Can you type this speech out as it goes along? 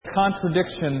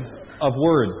contradiction of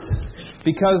words.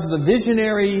 Because the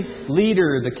visionary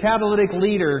leader, the catalytic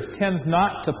leader, tends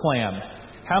not to plan.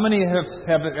 How many have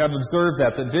observed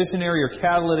that visionary or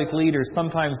catalytic leaders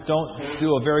sometimes don't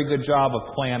do a very good job of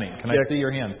planning? Can I see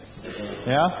your hands?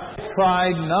 Yeah? I've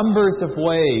tried numbers of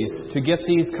ways to get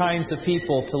these kinds of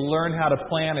people to learn how to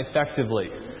plan effectively.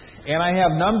 And I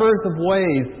have numbers of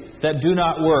ways that do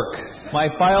not work. My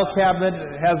file cabinet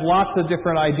has lots of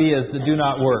different ideas that do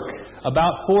not work.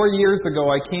 About 4 years ago,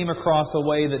 I came across a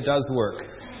way that does work.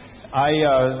 I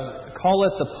call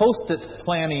it the Post-it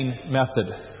planning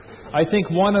method. I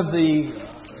think one of the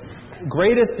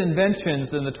greatest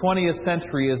inventions in the 20th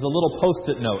century is a little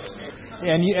Post-it note.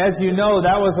 And as you know,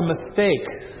 that was a mistake.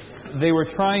 They were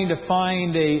trying to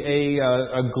find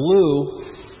a glue,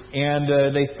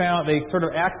 and they sort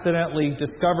of accidentally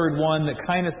discovered one that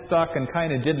kind of stuck and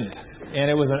kind of didn't.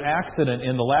 And it was an accident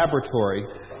in the laboratory.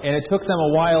 And it took them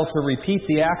a while to repeat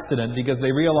the accident because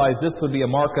they realized this would be a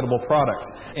marketable product.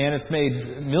 And it's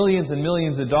made millions and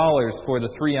millions of dollars for the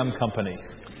 3M company.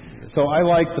 So I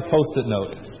like the Post-it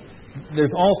note.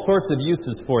 There's all sorts of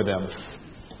uses for them.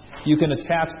 You can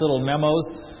attach little memos.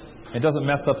 It doesn't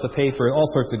mess up the paper. All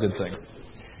sorts of good things.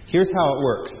 Here's how it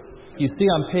works. You see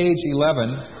on page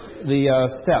 11 the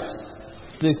steps.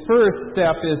 The first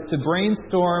step is to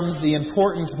brainstorm the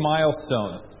important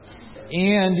milestones.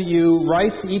 And you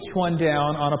write each one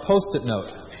down on a Post-it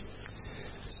note.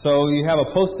 So you have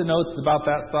a Post-it note that's about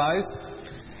that size.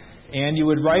 And you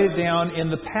would write it down in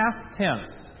the past tense.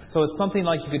 So it's something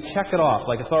like you could check it off,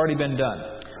 like it's already been done.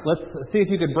 Let's see if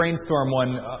you could brainstorm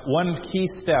one key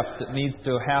step that needs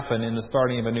to happen in the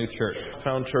starting of a new church.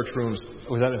 Found church rooms.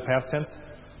 Was that in past tense?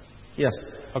 Yes.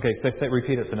 Okay, so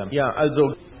repeat it for them. Yeah,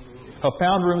 also.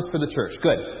 Found rooms for the church.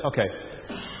 Good. Okay.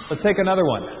 Let's take another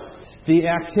one. The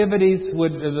activities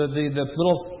would, the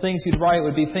little things you'd write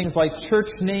would be things like church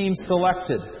name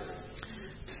selected,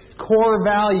 core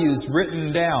values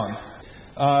written down,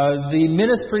 the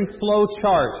ministry flow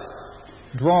chart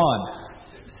drawn,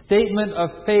 statement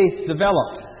of faith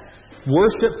developed,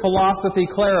 worship philosophy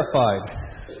clarified,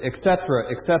 etc.,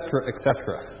 etc.,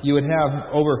 etc. You would have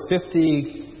over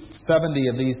 50, 70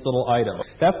 of these little items.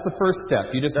 That's the first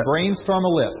step. You just brainstorm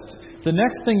a list. The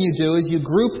next thing you do is you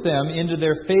group them into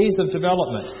their phase of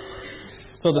development.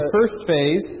 So the first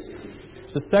phase,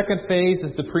 the second phase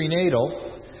is the prenatal,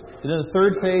 and then the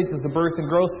third phase is the birth and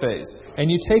growth phase. And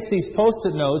you take these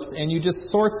Post-it notes and you just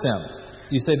sort them.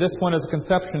 You say this one is a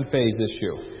conception phase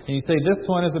issue. And you say this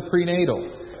one is a prenatal.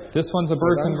 This one's a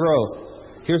birth and growth.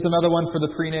 Here's another one for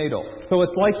the prenatal. So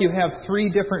it's like you have 3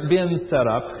 different bins set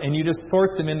up and you just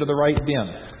sort them into the right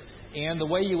bin. And the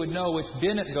way you would know which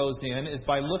bin it goes in is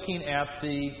by looking at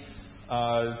the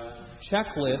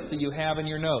checklist that you have in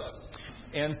your notes.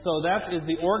 And so that is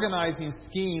the organizing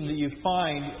scheme that you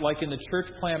find, like in the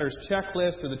church planner's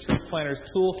checklist or the church planner's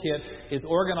toolkit, is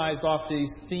organized off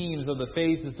these themes of the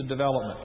phases of development.